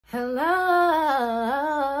Hello.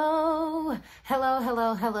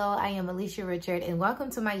 I am Alicia Richard and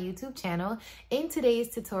welcome to my YouTube channel. In today's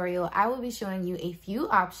tutorial, I will be showing you a few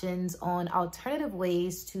options on alternative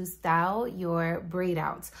ways to style your braid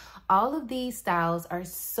outs. All of these styles are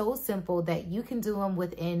so simple that you can do them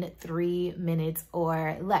within 3 minutes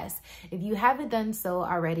or less. If you haven't done so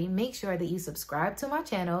already, make sure that you subscribe to my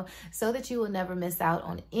channel so that you will never miss out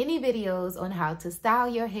on any videos on how to style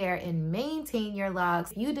your hair and maintain your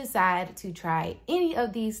locks. If you decide to try any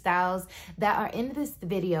of these styles that are in this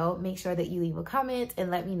video, make sure that you leave a comment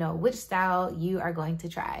and let me know which style you are going to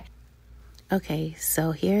try. Okay,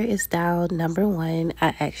 so here is style number 1.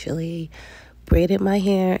 I actually braided my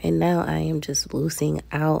hair and now I am just loosing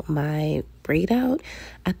out my braid out.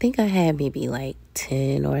 I think I had maybe like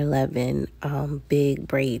 10 or 11 big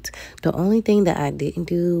braids. The only thing that I didn't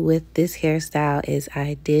do with this hairstyle is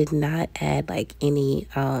I did not add like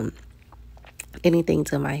anything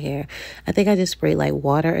to my hair. I think I just sprayed like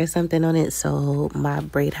water or something on it, so my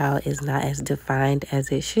braid out is not as defined as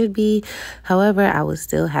it should be. However, I was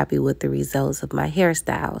still happy with the results of my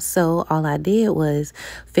hairstyle. So all I did was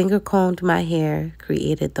finger combed my hair,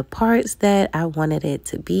 created the parts that I wanted it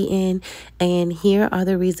to be in, and here are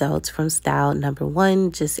the results from style number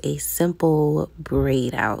 1, just a simple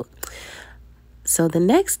braid out. So the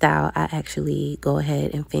next style, I actually go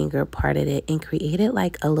ahead and finger parted it and created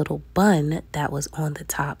like a little bun that was on the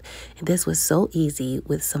top. And this was so easy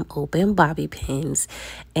with some open bobby pins.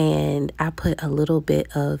 And I put a little bit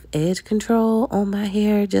of edge control on my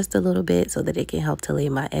hair, just a little bit, so that it can help to lay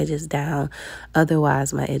my edges down.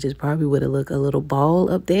 Otherwise, my edges probably would have looked a little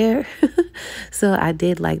ball up there. So I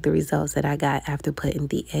did like the results that I got after putting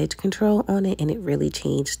the edge control on it, and it really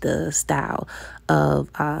changed the style of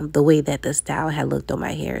the way that the style had looked on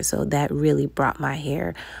my hair. So that really brought my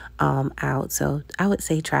hair out. So I would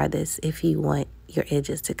say try this if you want your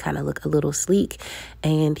edges to kind of look a little sleek.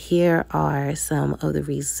 And here are some of the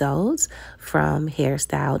results from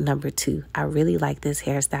hairstyle number 2. I really like this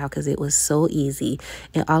hairstyle because it was so easy,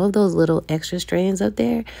 and all of those little extra strands up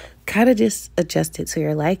there kind of just adjusted to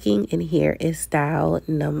your liking. And here is style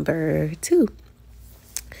number 2.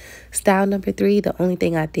 Style number 3, the only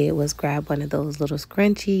thing I did was grab one of those little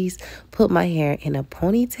scrunchies, put my hair in a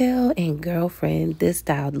ponytail, and girlfriend, this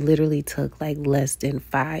style literally took like less than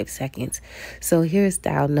 5 seconds. So here's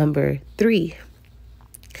style number 3.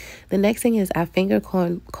 The next thing is I finger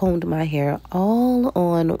combed my hair all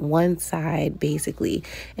on one side basically,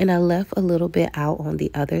 and I left a little bit out on the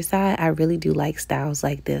other side. I really do like styles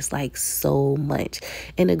like this like so much.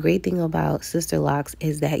 And the great thing about Sisterlocks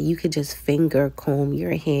is that you could just finger comb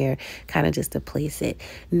your hair kind of just to place it.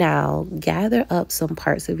 Now gather up some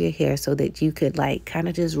parts of your hair so that you could like kind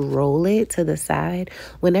of just roll it to the side.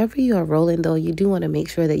 Whenever you are rolling though, you do want to make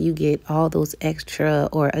sure that you get all those extra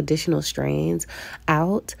or additional strands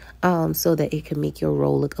out, so that it can make your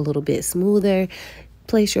roll look a little bit smoother.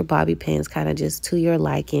 Place your bobby pins kind of just to your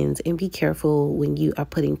likings, and be careful when you are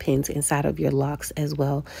putting pins inside of your locks as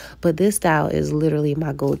well. But this style is literally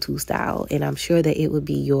my go-to style, and I'm sure that it would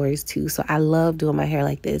be yours too. So I love doing my hair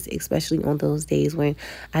like this, especially on those days when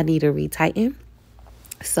I need to retighten.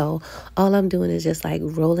 So all I'm doing is just like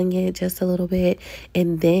rolling it just a little bit,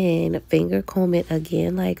 and then finger comb it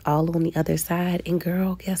again, like all on the other side. And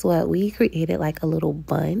girl, guess what? We created like a little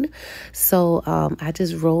bun. So I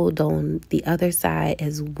just rolled on the other side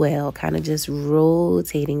as well, kind of just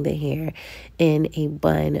rotating the hair in a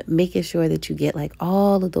bun, making sure that you get like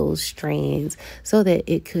all of those strands so that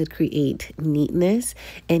it could create neatness.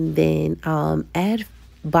 And then add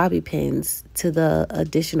bobby pins to the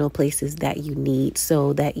additional places that you need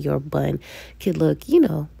so that your bun could look, you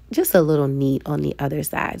know, just a little neat on the other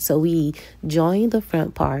side. So we join the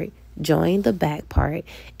front part, join the back part,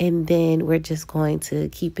 and then we're just going to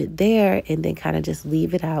keep it there and then kind of just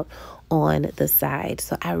leave it out on the side.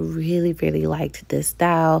 So I really liked this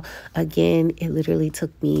style. Again, it literally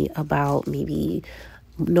took me about maybe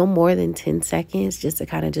no more than 10 seconds just to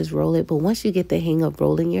kind of just roll it. But once you get the hang of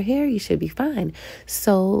rolling your hair, you should be fine.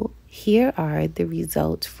 So here are the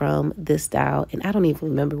results from this style. And I don't even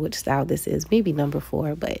remember which style this is, maybe number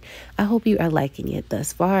 4, but I hope you are liking it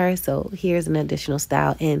thus far. So here's an additional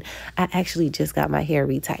style, and I actually just got my hair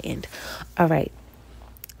retightened. All right.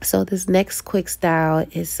 So this next quick style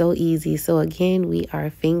is so easy. So again, we are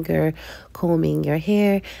finger combing your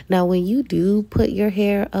hair. Now, when you do put your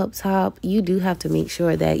hair up top, you do have to make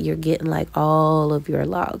sure that you're getting like all of your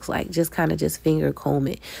locks, like just kind of just finger comb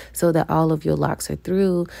it so that all of your locks are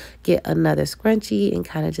through. Get another scrunchie and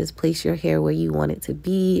kind of just place your hair where you want it to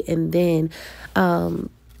be. And then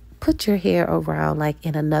put your hair around like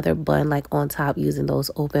in another bun, like on top, using those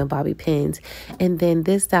open bobby pins. And then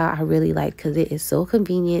this style I really like because it is so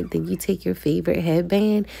convenient. Then you take your favorite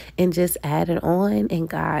headband and just add it on. And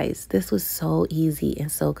guys, this was so easy and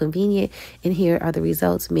so convenient. And here are the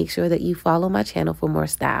results. Make sure that you follow my channel for more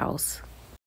styles.